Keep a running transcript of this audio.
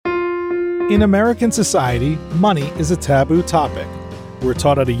In American society, money is a taboo topic. We're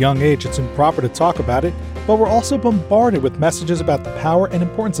taught at a young age it's improper to talk about it, but we're also bombarded with messages about the power and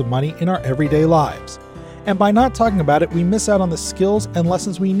importance of money in our everyday lives. And by not talking about it, we miss out on the skills and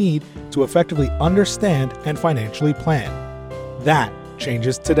lessons we need to effectively understand and financially plan. That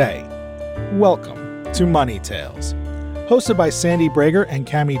changes today. Welcome to Money Tales. Hosted by Sandy Brager and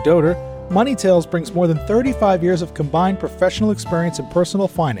Cami Doder, Money Tales brings more than 35 years of combined professional experience in personal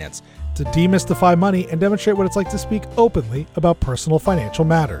finance to demystify money and demonstrate what it's like to speak openly about personal financial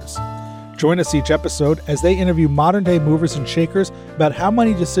matters. Join us each episode as they interview modern-day movers and shakers about how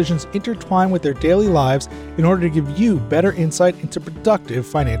money decisions intertwine with their daily lives in order to give you better insight into productive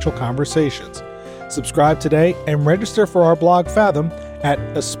financial conversations. Subscribe today and register for our blog Fathom at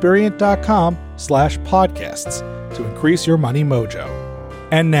aspiriant.com/podcasts to increase your money mojo.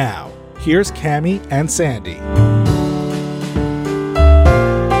 And now, here's Cami and Sandy.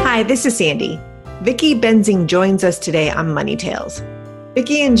 Hi, this is Sandy. Vicki Benzing joins us today on Money Tales.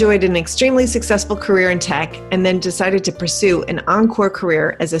 Vicki enjoyed an extremely successful career in tech and then decided to pursue an encore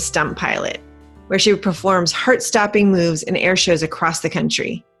career as a stunt pilot, where she performs heart-stopping moves in air shows across the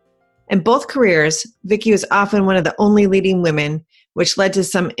country. In both careers, Vicki was often one of the only leading women, which led to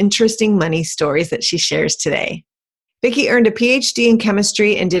some interesting money stories that she shares today. Vicki earned a PhD in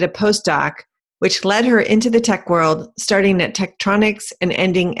chemistry and did a postdoc, which led her into the tech world, starting at Tektronix and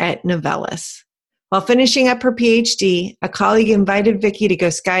ending at Novellus. While finishing up her PhD, a colleague invited Vicki to go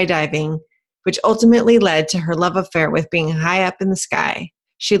skydiving, which ultimately led to her love affair with being high up in the sky.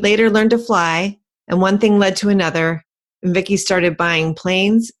 She later learned to fly, and one thing led to another, and Vicki started buying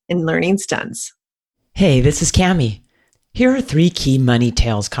planes and learning stunts. Hey, this is Cami. Here are 3 key Money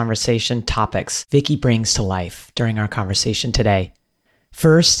Tales conversation topics Vicki brings to life during our conversation today.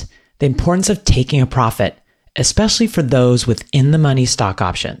 First, the importance of taking a profit, especially for those with in-the-money stock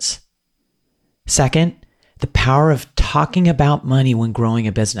options. Second, the power of talking about money when growing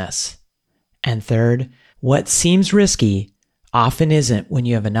a business. And third, what seems risky often isn't when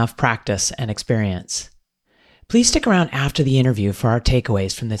you have enough practice and experience. Please stick around after the interview for our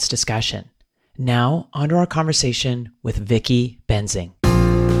takeaways from this discussion. Now, on to our conversation with Vicki Benzing.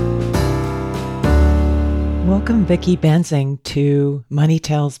 Welcome, Vicki Benzing, to Money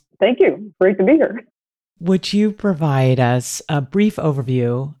Tales. Thank you. Great to be here. Would you provide us a brief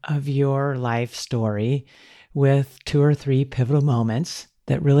overview of your life story with 2 or 3 pivotal moments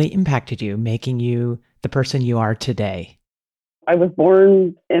that really impacted you, making you the person you are today? I was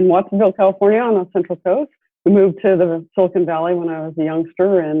born in Watsonville, California on the Central Coast. We moved to the Silicon Valley when I was a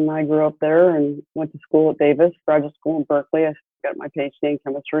youngster, and I grew up there and went to school at Davis, graduate school in Berkeley. I got my PhD in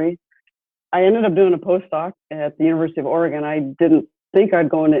chemistry. I ended up doing a postdoc at the University of Oregon. I didn't think I'd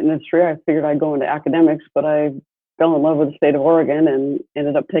go into industry. I figured I'd go into academics, but I fell in love with the state of Oregon and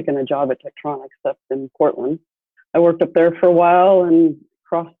ended up taking a job at Tektronix up in Portland. I worked up there for a while and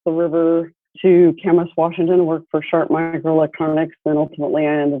crossed the river to Camas, Washington, worked for Sharp Microelectronics, and ultimately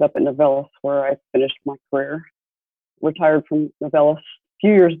I ended up at Novellus, where I finished my career. Retired from Novellus a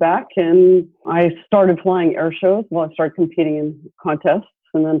few years back, and I started flying air shows. Well, I started competing in contests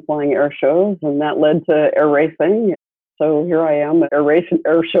and then flying air shows, and that led to air racing. So here I am, an air race and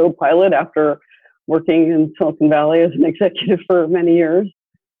air show pilot after working in Silicon Valley as an executive for many years.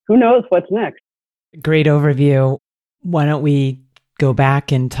 Who knows what's next? Great overview. Why don't we go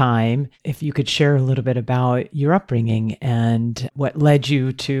back in time? If you could share a little bit about your upbringing and what led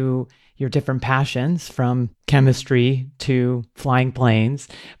you to your different passions, from chemistry to flying planes.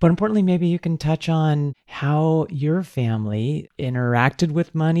 But importantly, maybe you can touch on how your family interacted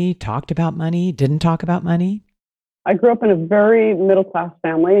with money, talked about money, didn't talk about money. I grew up in a very middle-class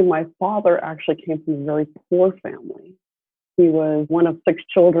family. My father actually came from a very poor family. He was one of 6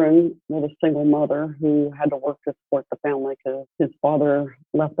 children with a single mother who had to work to support the family because his father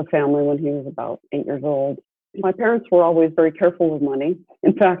left the family when he was about 8 years old. My parents were always very careful with money.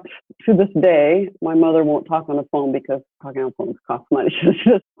 In fact, to this day, my mother won't talk on the phone because talking on phones costs money. She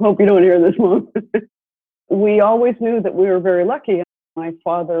just, hope you don't hear this, Mom. We always knew that we were very lucky. My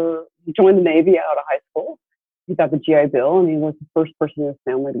father joined the Navy out of high school. He got the GI Bill, and he was the first person in his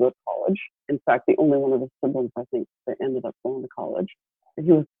family to go to college. In fact, the only one of his siblings, I think, that ended up going to college. And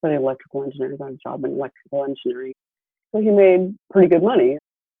he was studying electrical engineering, got a job in electrical engineering. So he made pretty good money.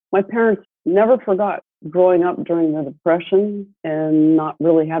 My parents never forgot growing up during the Depression and not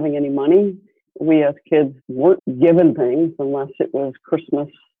really having any money. We as kids weren't given things unless it was Christmas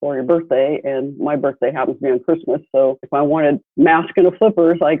or your birthday, and my birthday happens to be on Christmas. So if I wanted mask and a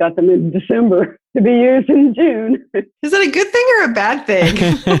flippers, I got them in December to be used in June. Is that a good thing or a bad thing?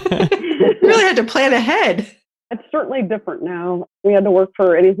 You really had to plan ahead. It's certainly different now. We had to work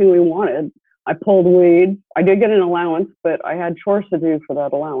for anything we wanted. I pulled weeds. I did get an allowance, but I had chores to do for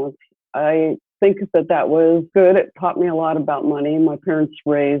that allowance. I think that was good. It taught me a lot about money. My parents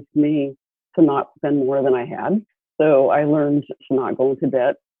raised me to not spend more than I had. So I learned to not go into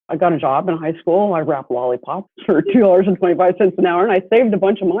debt. I got a job in high school. I wrapped lollipops for $2.25 an hour, and I saved a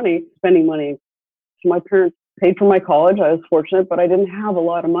bunch of money, spending money. So my parents paid for my college. I was fortunate, but I didn't have a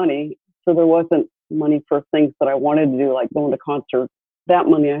lot of money. So there wasn't money for things that I wanted to do, like going to concerts. That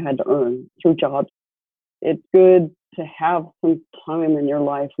money I had to earn through jobs. It's good to have some time in your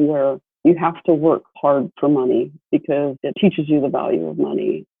life where you have to work hard for money because it teaches you the value of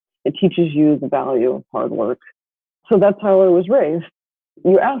money. It teaches you the value of hard work. So that's how I was raised.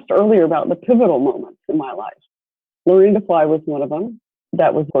 You asked earlier about the pivotal moments in my life. Learning to fly was one of them.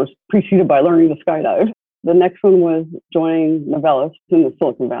 That was, of course, preceded by learning to skydive. The next one was joining Novellus in the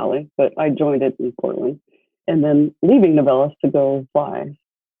Silicon Valley, but I joined it in Portland. And then leaving Novellus to go fly.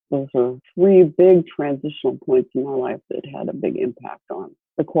 Those are three big transitional points in my life that had a big impact on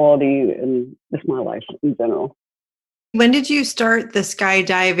the quality and just my life in general. When did you start the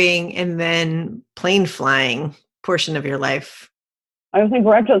skydiving and then plane flying portion of your life? I was in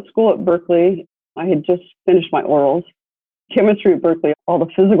graduate school at Berkeley. I had just finished my orals. Chemistry at Berkeley, all the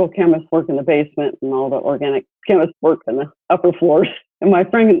physical chemists work in the basement and all the organic chemists work in the upper floors. And my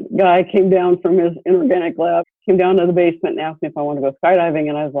friend guy came down from his inorganic lab, came down to the basement and asked me if I want to go skydiving.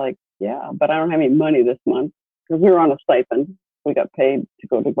 And I was like, yeah, but I don't have any money this month because we were on a stipend. We got paid to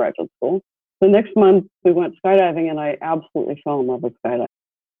go to graduate school. The next month we went skydiving and I absolutely fell in love with skydiving.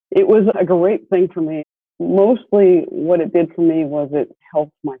 It was a great thing for me. Mostly what it did for me was it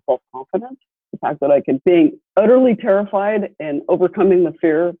helped my self-confidence. The fact that I could be utterly terrified and overcoming the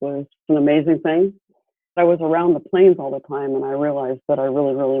fear was an amazing thing. I was around the planes all the time and I realized that I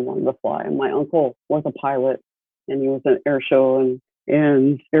really, really wanted to fly. And my uncle was a pilot and he was an air show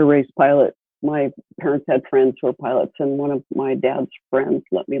and air race pilot. My parents had friends who were pilots and one of my dad's friends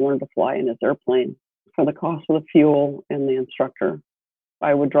let me learn to fly in his airplane for the cost of the fuel and the instructor.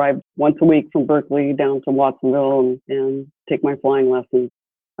 I would drive once a week from Berkeley down to Watsonville and take my flying lessons.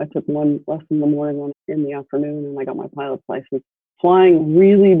 I took one lesson in the morning, one in the afternoon, and I got my pilot's license. Flying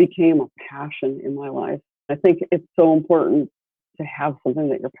really became a passion in my life. I think it's so important to have something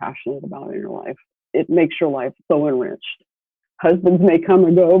that you're passionate about in your life. It makes your life so enriched. Husbands may come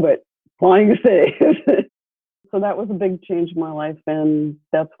and go, but flying stays. So that was a big change in my life, and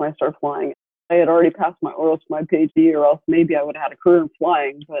that's when I started flying. I had already passed my orals for my PhD, or else maybe I would have had a career in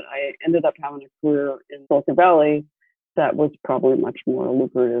flying, but I ended up having a career in Silicon Valley that was probably much more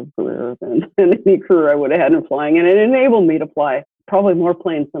lucrative career than any career I would have had in flying. And it enabled me to fly probably more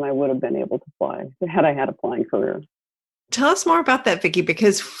planes than I would have been able to fly had I had a flying career. Tell us more about that, Vicki,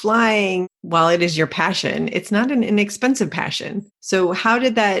 because flying, while it is your passion, it's not an inexpensive passion. So how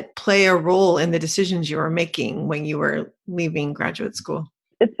did that play a role in the decisions you were making when you were leaving graduate school?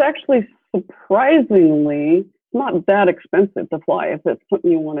 It's actually surprisingly not that expensive to fly if it's something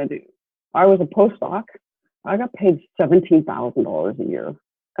you want to do. I was a postdoc. I got paid $17,000 a year.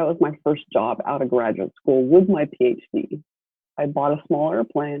 That was my first job out of graduate school with my PhD. I bought a small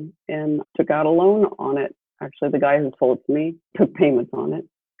airplane and took out a loan on it. Actually, the guy who sold it to me took payments on it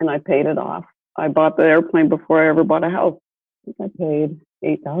and I paid it off. I bought the airplane before I ever bought a house. I paid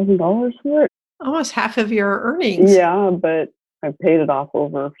 $8,000 for it. Almost half of your earnings. Yeah, but I paid it off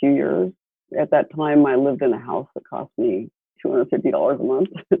over a few years. At that time, I lived in a house that cost me $250 a month.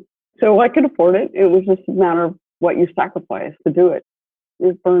 So I could afford it. It was just a matter of what you sacrifice to do it.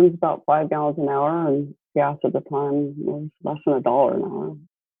 It burns about 5 gallons an hour, and gas at the time was less than $1 an hour.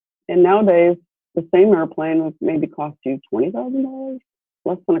 And nowadays, the same airplane would maybe cost you $20,000,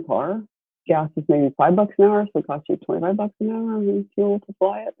 less than a car. Gas is maybe $5 an hour, so it costs you $25 an hour in fuel to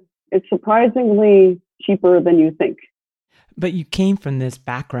fly it. It's surprisingly cheaper than you think. But you came from this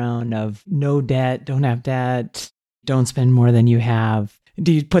background of no debt, don't have debt, don't spend more than you have.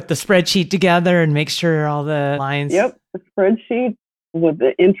 Do you put the spreadsheet together and make sure all the lines? Yep, the spreadsheet with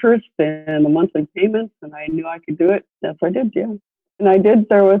the interest and the monthly payments, and I knew I could do it. That's what I did, yeah. And I did.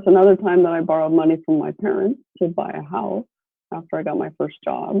 There was another time that I borrowed money from my parents to buy a house after I got my first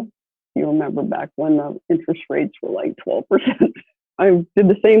job. You remember back when the interest rates were like 12%. I did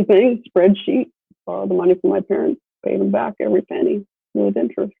the same thing, spreadsheet, borrowed the money from my parents, paid them back every penny with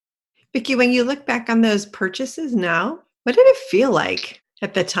interest. Vicki, when you look back on those purchases now, what did it feel like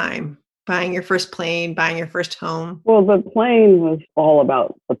at the time? Buying your first plane, buying your first home? Well, the plane was all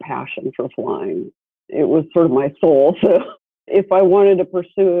about the passion for flying. It was sort of my soul. So if I wanted to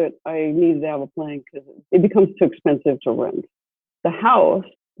pursue it, I needed to have a plane because it becomes too expensive to rent. The house,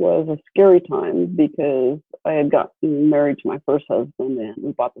 was a scary time because I had gotten married to my first husband and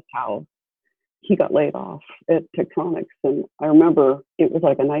we bought this house. He got laid off at Tektronix, and I remember it was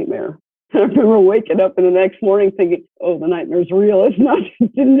like a nightmare. I remember waking up in the next morning thinking, oh, the nightmare's real. It's not,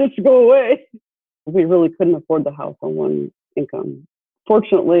 it didn't just go away. We really couldn't afford the house on one income.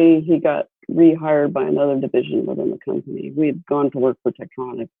 Fortunately, he got rehired by another division within the company. We had gone to work for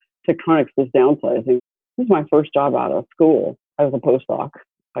Tektronix. Tektronix was downsizing. This was my first job out of school. I was a postdoc.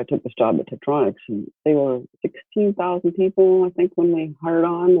 I took this job at Tektronix, and they were 16,000 people, I think, when we hired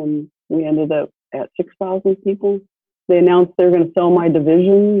on, and we ended up at 6,000 people. They announced they were going to sell my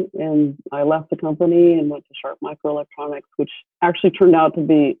division, and I left the company and went to Sharp Microelectronics, which actually turned out to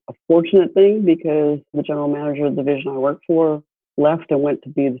be a fortunate thing because the general manager of the division I worked for left and went to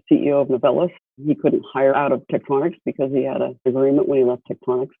be the CEO of Novellus. He couldn't hire out of Tektronix because he had an agreement when he left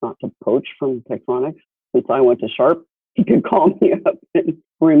Tektronix not to poach from Tektronix. Since I went to Sharp, he could call me up and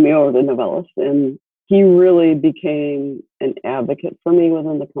bring me over to Novellus. And he really became an advocate for me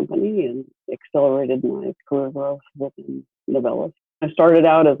within the company and accelerated my career growth within Novellus. I started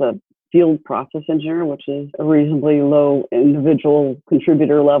out as a field process engineer, which is a reasonably low individual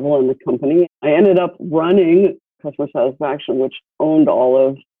contributor level in the company. I ended up running customer satisfaction, which owned all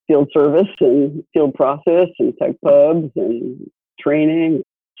of field service and field process and tech pubs and training,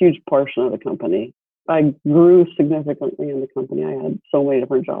 huge portion of the company. I grew significantly in the company. I had so many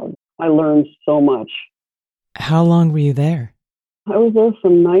different jobs. I learned so much. How long were you there? I was there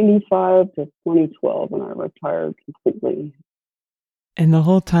from 95 to 2012 when I retired completely. And the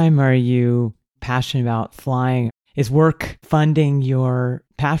whole time, are you passionate about flying? Is work funding your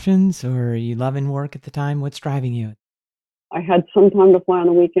passions, or are you loving work at the time? What's driving you? I had some time to fly on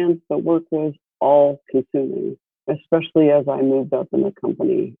the weekends, but work was all consuming, especially as I moved up in the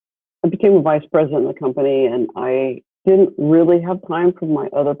company. I became a vice president of the company, and I didn't really have time for my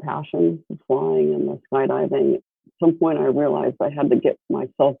other passions, the flying and the skydiving. At some point, I realized I had to get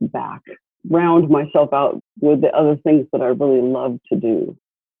myself back, round myself out with the other things that I really loved to do.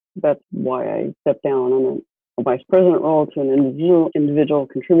 That's why I stepped down on a vice president role to an individual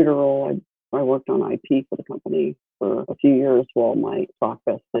contributor role. I worked on IP for the company for a few years while my stock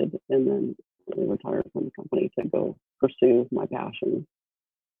vested, and then I retired from the company to go pursue my passion.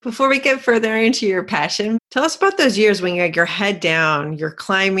 Before we get further into your passion, tell us about those years when you had your head down, you're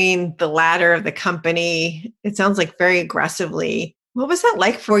climbing the ladder of the company. It sounds like very aggressively. What was that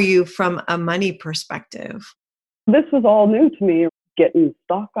like for you from a money perspective? This was all new to me, getting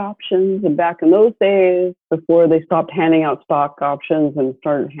stock options. And back in those days, before they stopped handing out stock options and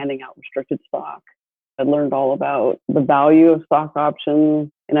started handing out restricted stock, I learned all about the value of stock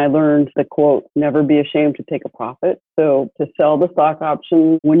options. And I learned the quote, never be ashamed to take a profit. So to sell the stock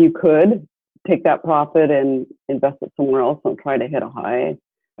options when you could, take that profit and invest it somewhere else. Don't try to hit a high.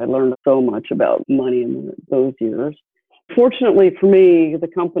 I learned so much about money in those years. Fortunately for me, the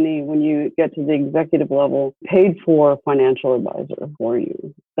company, when you get to the executive level, paid for a financial advisor for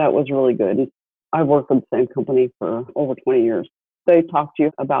you. That was really good. I've worked with the same company for over 20 years. They talk to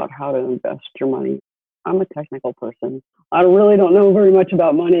you about how to invest your money. I'm a technical person. I really don't know very much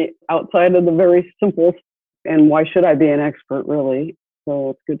about money outside of the very simple. And why should I be an expert, really?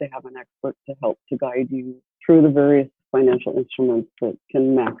 So it's good to have an expert to help to guide you through the various financial instruments that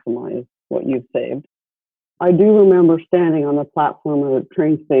can maximize what you've saved. I do remember standing on the platform of a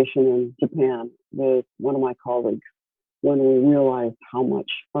train station in Japan with one of my colleagues when we realized how much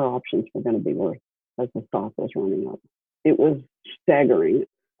our options were going to be worth as the stock was running up. It was staggering.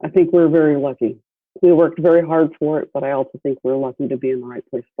 I think we're very lucky. We worked very hard for it, but I also think we're lucky to be in the right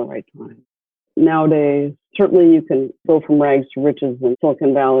place at the right time. Nowadays, certainly you can go from rags to riches in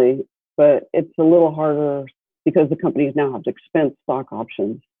Silicon Valley, but it's a little harder because the companies now have to expense stock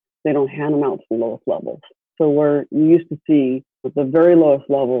options. They don't hand them out to the lowest levels. So where you used to see at the very lowest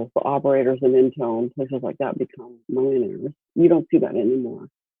levels, the operators in Intel and places like that become millionaires, you don't see that anymore.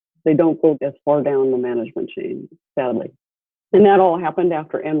 They don't go as far down the management chain, sadly. And that all happened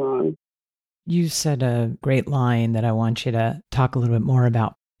after Enron. You said a great line that I want you to talk a little bit more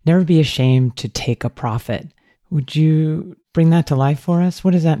about. Never be ashamed to take a profit. Would you bring that to life for us?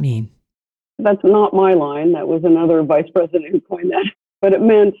 What does that mean? That's not my line. That was another vice president who coined that. But it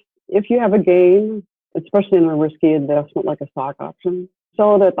meant if you have a gain, especially in a risky investment like a stock option,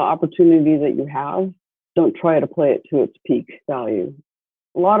 so that the opportunity that you have, don't try to play it to its peak value.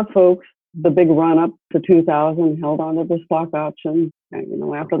 A lot of folks, the big run up to 2000 held on to the stock options. And,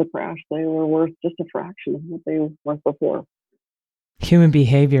 after the crash, they were worth just a fraction of what they were worth before. Human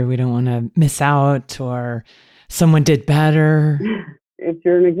behavior, we don't want to miss out or someone did better. If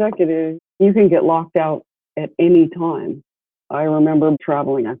you're an executive, you can get locked out at any time. I remember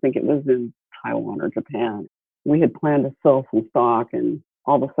traveling, I think it was in Taiwan or Japan. We had planned to sell some stock, and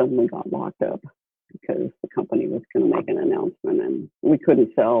all of a sudden we got locked up because the company was going to make an announcement and we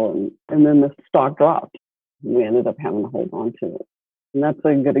couldn't sell. And then the stock dropped. We ended up having to hold on to it. And that's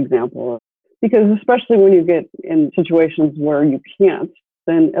a good example because especially when you get in situations where you can't,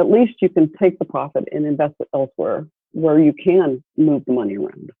 then at least you can take the profit and invest it elsewhere where you can move the money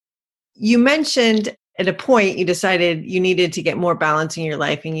around. You mentioned at a point you decided you needed to get more balance in your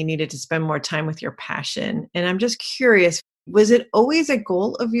life and you needed to spend more time with your passion. And I'm just curious, was it always a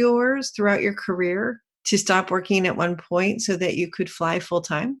goal of yours throughout your career to stop working at one point so that you could fly full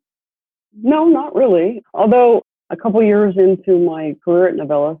time? No, not really. Although a couple years into my career at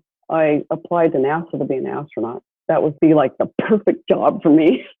Novellus, I applied to NASA to be an astronaut. That would be like the perfect job for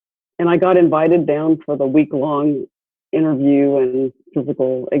me. And I got invited down for the week-long interview and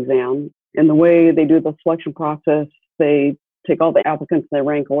physical exam. And the way they do the selection process, they take all the applicants, they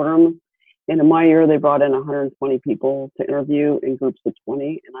rank order them. And in my year, they brought in 120 people to interview in groups of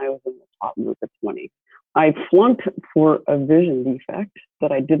 20, and I was in the top group of 20. I flunked for a vision defect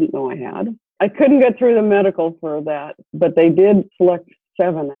that I didn't know I had. I couldn't get through the medical for that, but they did select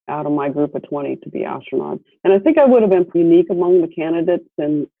 7 out of my group of 20 to be astronauts. And I think I would have been unique among the candidates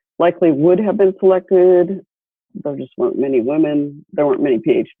and likely would have been selected. There just weren't many women. There weren't many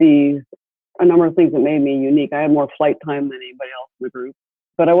PhDs. A number of things that made me unique. I had more flight time than anybody else in the group,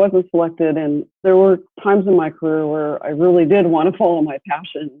 but I wasn't selected. And there were times in my career where I really did want to follow my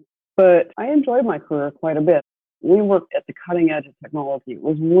passion, but I enjoyed my career quite a bit. We worked at the cutting edge of technology. It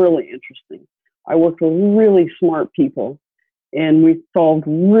was really interesting. I worked with really smart people and we solved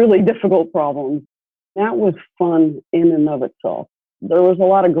really difficult problems. That was fun in and of itself. There was a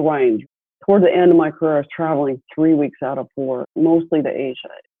lot of grind. Toward the end of my career, I was traveling 3 weeks out of 4, mostly to Asia.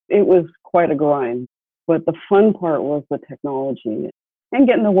 It was quite a grind, but the fun part was the technology and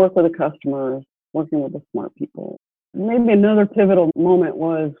getting to work with the customers, working with the smart people. Maybe another pivotal moment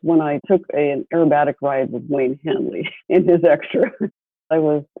was when I took an aerobatic ride with Wayne Handley in his extra. I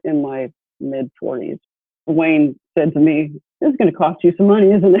was in my mid-40s. Wayne said to me, "This is going to cost you some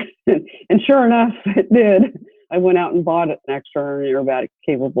money, isn't it?" And sure enough, it did. I went out and bought an extra aerobatic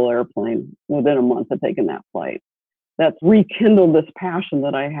capable airplane within a month of taking that flight. That's rekindled this passion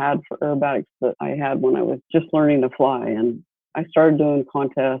that I had for aerobatics that I had when I was just learning to fly. And I started doing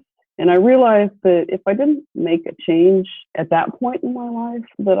contests. And I realized that if I didn't make a change at that point in my life,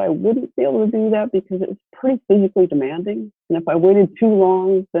 that I wouldn't be able to do that because it was pretty physically demanding. And if I waited too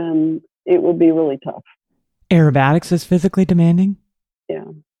long, then it would be really tough. Aerobatics is physically demanding? Yeah,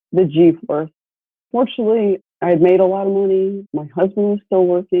 the G-force. Fortunately, I had made a lot of money. My husband was still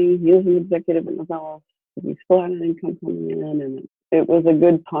working. He was an executive at Novellus. We still had an income coming in, and it was a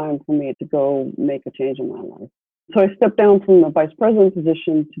good time for me to go make a change in my life. So I stepped down from the vice president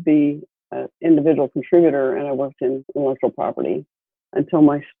position to be an individual contributor, and I worked in intellectual property until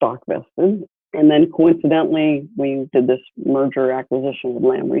my stock vested. And then coincidentally, we did this merger acquisition with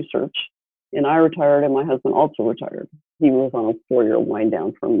Lam Research, and I retired, and my husband also retired. He was on a 4-year wind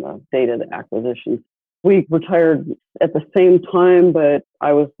down from the date of the acquisition. We retired at the same time, but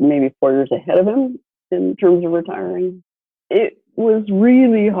I was maybe 4 years ahead of him in terms of retiring. It was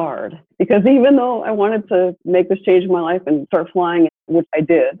really hard because even though I wanted to make this change in my life and start flying, which I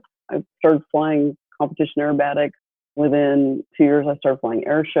did, I started flying competition aerobatics. Within 2 years, I started flying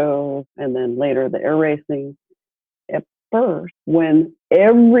air shows and then later the air racing. At first, when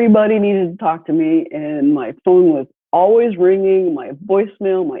everybody needed to talk to me and my phone was always ringing, my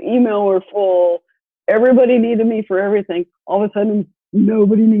voicemail, my email were full, everybody needed me for everything, all of a sudden,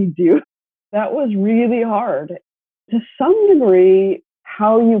 nobody needs you. That was really hard. To some degree,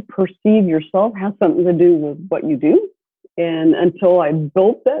 how you perceive yourself has something to do with what you do. And until I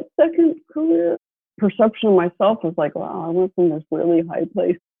built that second career, perception of myself was like, wow, I went from this really high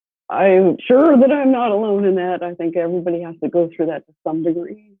place. I'm sure that I'm not alone in that. I think everybody has to go through that to some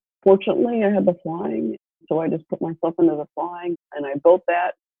degree. Fortunately, I had the flying, so I just put myself into the flying, and I built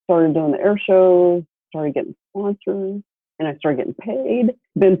that, started doing the air shows, started getting sponsors, and I started getting paid.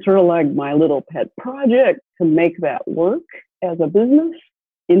 Been sort of like my little pet project to make that work as a business.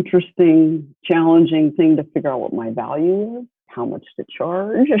 Interesting, challenging thing to figure out what my value is, how much to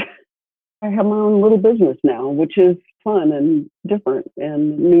charge. I have my own little business now, which is fun and different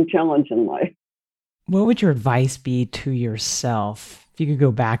and a new challenge in life. What would your advice be to yourself if you could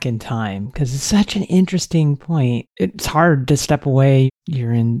go back in time? Because it's such an interesting point. It's hard to step away.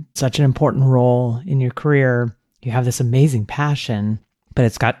 You're in such an important role in your career. You have this amazing passion, but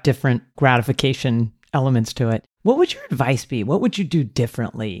it's got different gratification elements to it. What would your advice be? What would you do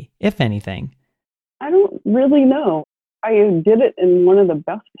differently, if anything? I don't really know. I did it in one of the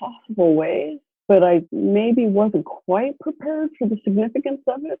best possible ways, but I maybe wasn't quite prepared for the significance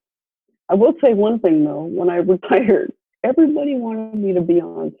of it. I will say one thing though, when I retired, everybody wanted me to be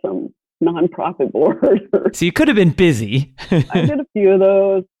on some nonprofit board. So you could have been busy. I did a few of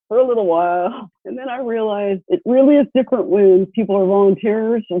those for a little while. And then I realized it really is different when people are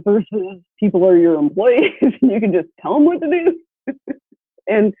volunteers versus people are your employees. And you can just tell them what to do.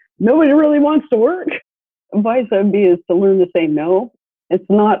 And nobody really wants to work. Advice I'd be is to learn to say no. It's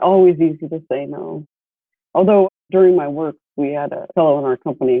not always easy to say no. Although during my work, we had a fellow in our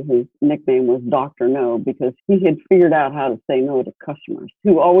company whose nickname was Dr. No, because he had figured out how to say no to customers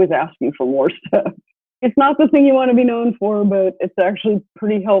who always ask you for more stuff. It's not the thing you want to be known for, but it's actually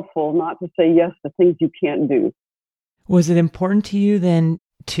pretty helpful not to say yes to things you can't do. Was it important to you then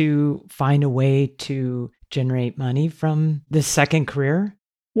to find a way to generate money from this second career?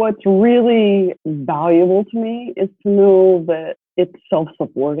 What's really valuable to me is to know that it's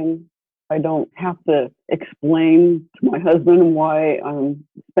self-supporting. I don't have to explain to my husband why I'm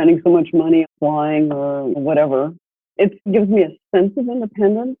spending so much money flying or whatever. It gives me a sense of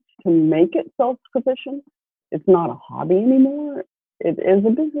independence to make it self-sufficient. It's not a hobby anymore. It is a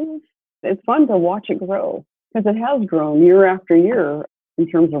business. It's fun to watch it grow because it has grown year after year in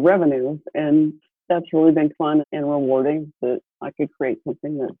terms of revenues. And that's really been fun and rewarding that I could create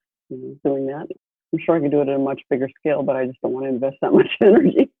something that's doing that. I'm sure I could do it at a much bigger scale, but I just don't want to invest that much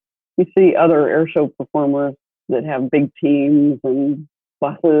energy. You see other air show performers that have big teams and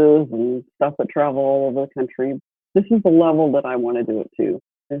buses and stuff that travel all over the country. This is the level that I want to do it to.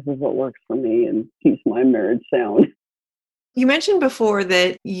 This is what works for me and keeps my marriage sound. You mentioned before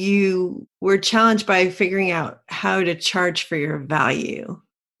that you were challenged by figuring out how to charge for your value.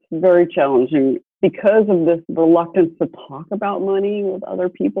 It's very challenging. Because of this reluctance to talk about money with other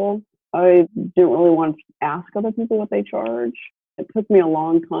people, I didn't really want to ask other people what they charge. It took me a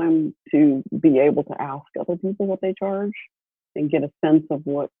long time to be able to ask other people what they charge and get a sense of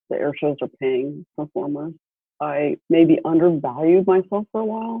what the air shows are paying performers. I maybe undervalued myself for a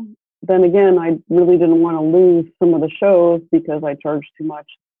while. Then again, I really didn't want to lose some of the shows because I charged too much.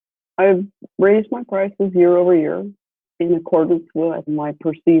 I've raised my prices year over year in accordance with my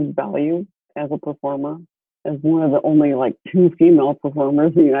perceived value as a performer, as one of the only 2 female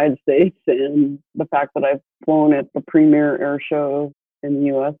performers in the United States, and the fact that I've flown at the premier air shows in the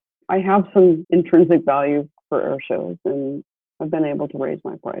U.S. I have some intrinsic value for air shows, and I've been able to raise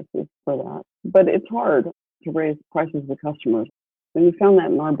my prices for that. But it's hard to raise prices with customers. And we found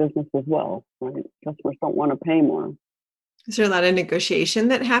that in our business as well, right? Customers don't want to pay more. Is there a lot of negotiation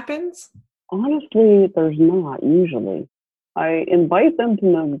that happens? Honestly, there's not usually. I invite them to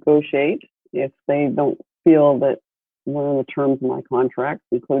negotiate if they don't feel that one of the terms of my contract,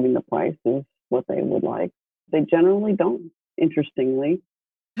 including the price, is what they would like. They generally don't, interestingly.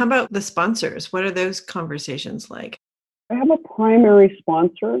 How about the sponsors? What are those conversations like? I have a primary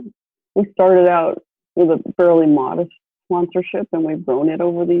sponsor. We started out with a fairly modest sponsorship, and we've grown it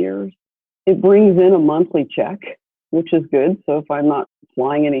over the years. It brings in a monthly check, which is good. So if I'm not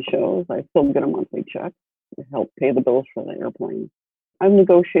flying any shows, I still get a monthly check to help pay the bills for the airplane. I've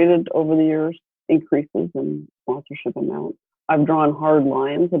negotiated over the years increases in sponsorship amount. I've drawn hard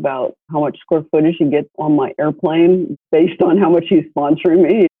lines about how much square footage you get on my airplane based on how much he's sponsoring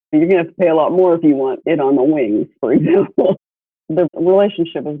me. You're going to have to pay a lot more if you want it on the wings, for example. The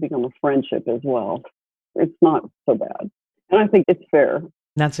relationship has become a friendship as well. It's not so bad. And I think it's fair.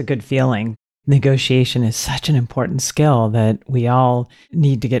 That's a good feeling. Negotiation is such an important skill that we all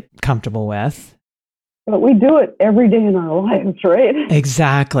need to get comfortable with. But we do it every day in our lives, right?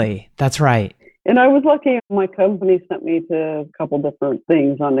 Exactly. That's right. And I was lucky. My company sent me to a couple different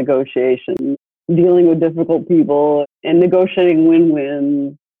things on negotiation, dealing with difficult people and negotiating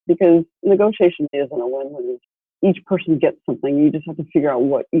win-win, because negotiation isn't a win-win. Each person gets something. You just have to figure out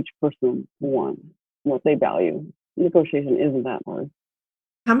what each person wants, what they value. Negotiation isn't that hard.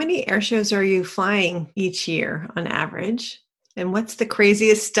 How many air shows are you flying each year on average? And what's the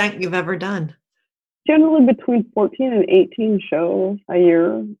craziest stunt you've ever done? Generally between 14 and 18 shows a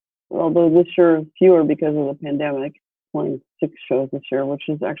year, although this year is fewer because of the pandemic. Flying 6 shows this year, which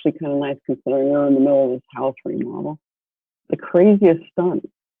is actually kind of nice considering we're in the middle of this house remodel. The craziest stunt,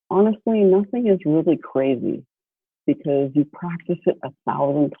 honestly, nothing is really crazy because you practice it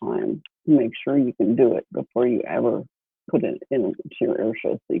 1,000 times to make sure you can do it before you ever put it into your air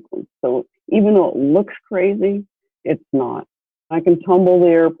show sequence. So even though it looks crazy, it's not. I can tumble the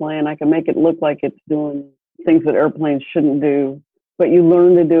airplane. I can make it look like it's doing things that airplanes shouldn't do. But you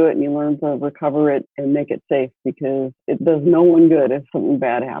learn to do it and you learn to recover it and make it safe because it does no one good if something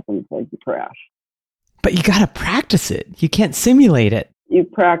bad happens, like you crash. But you got to practice it. You can't simulate it. You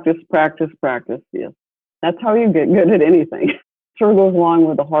practice. Yes. That's how you get good at anything. Sure goes along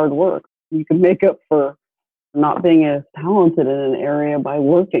with the hard work. You can make up for not being as talented in an area by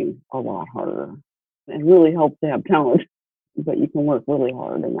working a lot harder. It really helps to have talent, but you can work really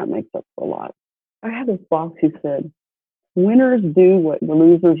hard, and that makes up for a lot. I had this boss who said, winners do what the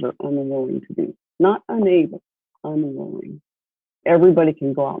losers are unwilling to do. Not unable, unwilling. Everybody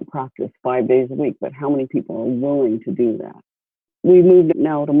can go out and practice 5 days a week, but how many people are willing to do that? We moved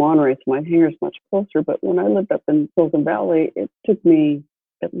now to Monterey, so my hangar's much closer, but when I lived up in Silicon Valley, it took me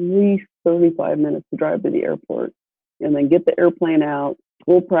at least 35 minutes to drive to the airport and then get the airplane out,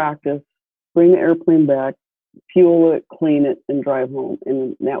 go practice, bring the airplane back, fuel it, clean it, and drive home.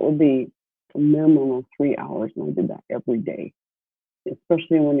 And that would be a minimum of 3 hours, and I did that every day.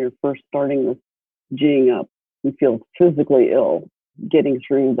 Especially when you're first starting this G'ing up, you feel physically ill getting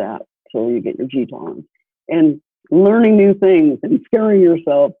through that till you get your G on. And learning new things and scaring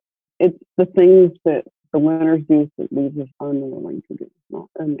yourself, it's the things that the winners do that losers are unwilling to do, not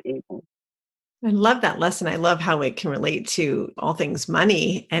unable. I love that lesson. I love how it can relate to all things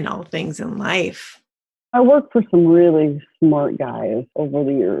money and all things in life. I worked for some really smart guys over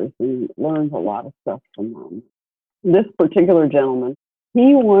the years and learned a lot of stuff from them. This particular gentleman,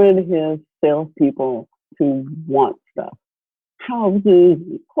 he wanted his salespeople to want stuff, houses,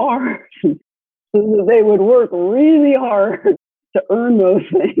 cars, so that they would work really hard to earn those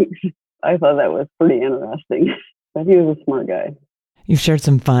things. I thought that was pretty interesting, but he was a smart guy. You've shared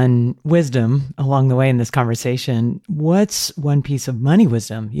some fun wisdom along the way in this conversation. What's one piece of money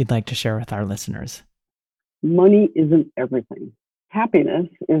wisdom you'd like to share with our listeners? Money isn't everything. Happiness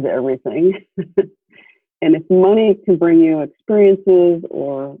is everything. And if money can bring you experiences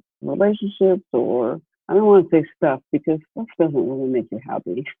or relationships, or I don't want to say stuff because stuff doesn't really make you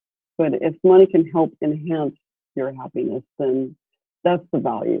happy. But if money can help enhance your happiness, then that's the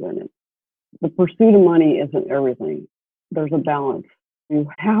value in it. The pursuit of money isn't everything. There's a balance. You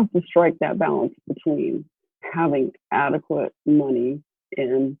have to strike that balance between having adequate money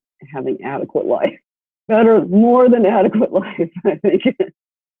and having adequate life. Better, more than adequate life, I think.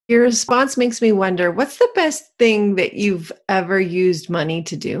 Your response makes me wonder, what's the best thing that you've ever used money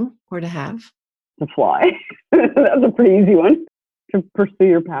to do or to have? To fly. That's a pretty easy one. To pursue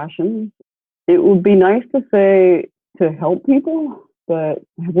your passions. It would be nice to say to help people, but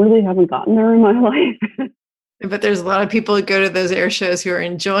I really haven't gotten there in my life. But there's a lot of people who go to those air shows who are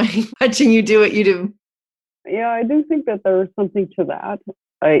enjoying watching you do what you do. Yeah, I do think that there's something to that.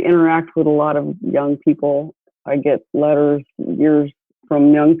 I interact with a lot of young people. I get letters years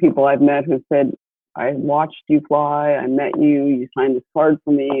from young people I've met who said, I watched you fly, I met you, you signed this card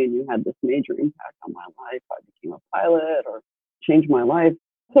for me, and you had this major impact on my life. I became a pilot or changed my life.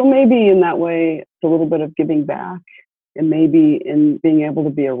 So maybe in that way, it's a little bit of giving back, and maybe in being able to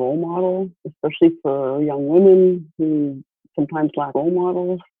be a role model, especially for young women who sometimes lack role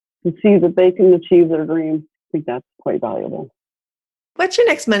models, to see that they can achieve their dreams. I think that's quite valuable. What's your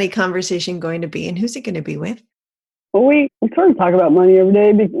next money conversation going to be, and who's it going to be with? Well, we sort of talk about money every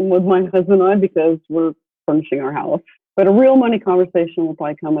day with my husband and I because we're furnishing our house. But a real money conversation will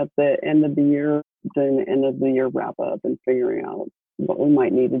probably come at the end of the year, during the end of the year wrap up and figuring out what we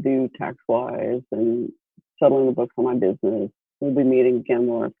might need to do tax-wise and settling the books on my business. We'll be meeting again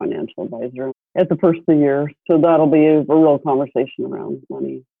with our financial advisor at the first of the year. So that'll be a real conversation around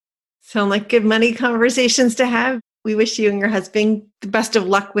money. Sound like good money conversations to have. We wish you and your husband the best of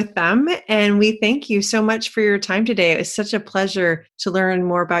luck with them. And we thank you so much for your time today. It was such a pleasure to learn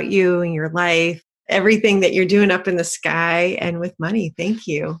more about you and your life, everything that you're doing up in the sky and with money. Thank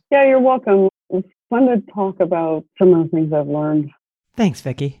you. Yeah, you're welcome. It's fun to talk about some of the things I've learned. Thanks,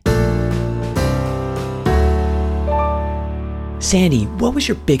 Vicki. Sandy, what was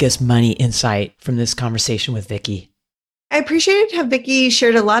your biggest money insight from this conversation with Vicki? I appreciated how Vicki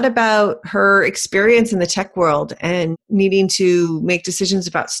shared a lot about her experience in the tech world and needing to make decisions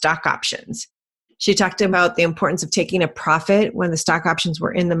about stock options. She talked about the importance of taking a profit when the stock options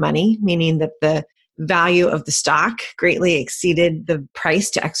were in the money, meaning that the value of the stock greatly exceeded the price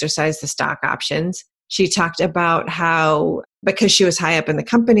to exercise the stock options. She talked about how, because she was high up in the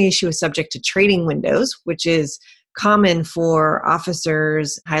company, she was subject to trading windows, which is common for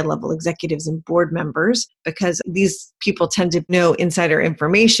officers, high-level executives, and board members, because these people tend to know insider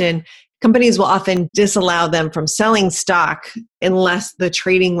information. Companies will often disallow them from selling stock unless the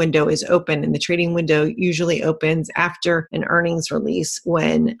trading window is open. And the trading window usually opens after an earnings release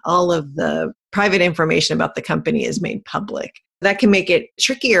when all of the private information about the company is made public. That can make it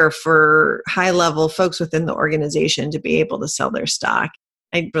trickier for high-level folks within the organization to be able to sell their stock.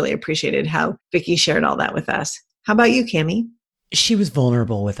 I really appreciated how Vicki shared all that with us. How about you, Cami? She was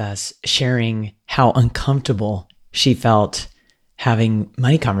vulnerable with us, sharing how uncomfortable she felt having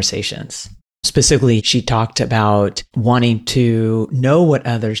money conversations. Specifically, she talked about wanting to know what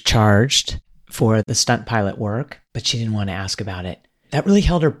others charged for the stunt pilot work, but she didn't want to ask about it. That really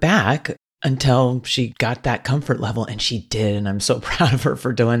held her back until she got that comfort level, and she did. And I'm so proud of her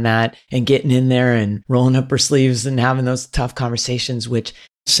for doing that and getting in there and rolling up her sleeves and having those tough conversations, which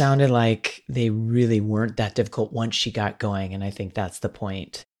sounded like they really weren't that difficult once she got going. And I think that's the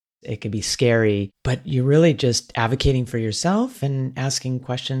point. It can be scary, but you're really just advocating for yourself and asking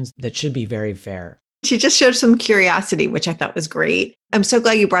questions that should be very fair. She just showed some curiosity, which I thought was great. I'm so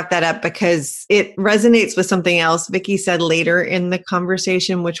glad you brought that up because it resonates with something else Vicki said later in the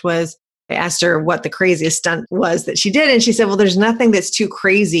conversation, which was, I asked her what the craziest stunt was that she did. And she said, well, there's nothing that's too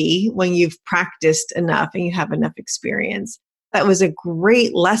crazy when you've practiced enough and you have enough experience. That was a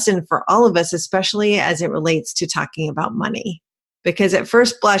great lesson for all of us, especially as it relates to talking about money. Because at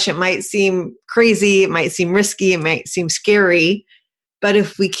first blush, it might seem crazy, it might seem risky, it might seem scary. But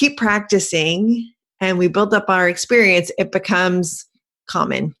if we keep practicing and we build up our experience, it becomes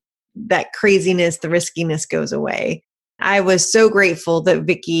common. That craziness, the riskiness goes away. I was so grateful that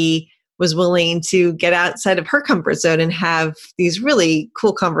Vicki was willing to get outside of her comfort zone and have these really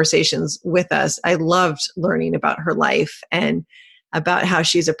cool conversations with us. I loved learning about her life and about how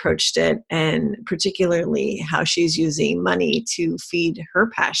she's approached it, and particularly how she's using money to feed her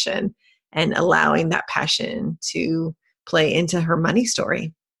passion and allowing that passion to play into her money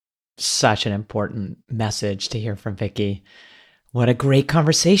story. Such an important message to hear from Vicki. What a great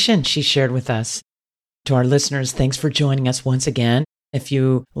conversation she shared with us. To our listeners, thanks for joining us once again. If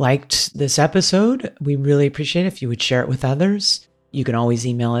you liked this episode, we really appreciate it if you would share it with others. You can always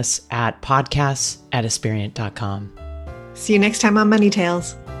email us at podcasts@Aspiriant.com. See you next time on Money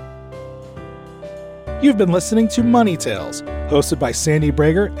Tales. You've been listening to Money Tales, hosted by Sandy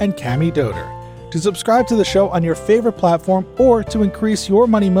Brager and Cami Doder. To subscribe to the show on your favorite platform or to increase your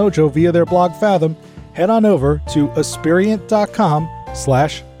money mojo via their blog Fathom, head on over to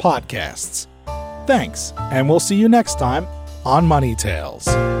Aspiriant.com/podcasts. Thanks, and we'll see you next time on Money Tales.